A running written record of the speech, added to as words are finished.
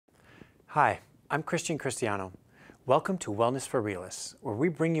Hi, I'm Christian Cristiano. Welcome to Wellness for Realists, where we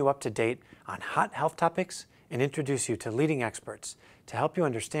bring you up to date on hot health topics and introduce you to leading experts to help you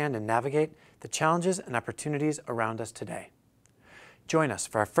understand and navigate the challenges and opportunities around us today. Join us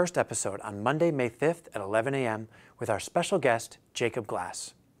for our first episode on Monday, May 5th at 11 a.m. with our special guest, Jacob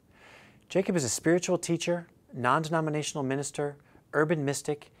Glass. Jacob is a spiritual teacher, non-denominational minister, urban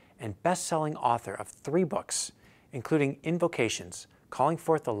mystic, and best-selling author of 3 books, including Invocations, Calling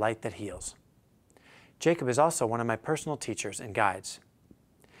Forth the Light That Heals. Jacob is also one of my personal teachers and guides.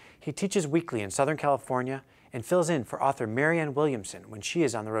 He teaches weekly in Southern California and fills in for author Marianne Williamson when she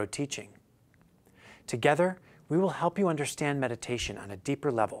is on the road teaching. Together, we will help you understand meditation on a deeper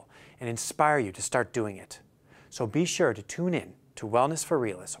level and inspire you to start doing it. So be sure to tune in to Wellness for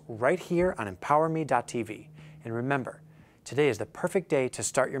Realists right here on emPOWERme.tv. And remember, today is the perfect day to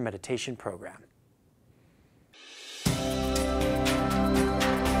start your meditation program.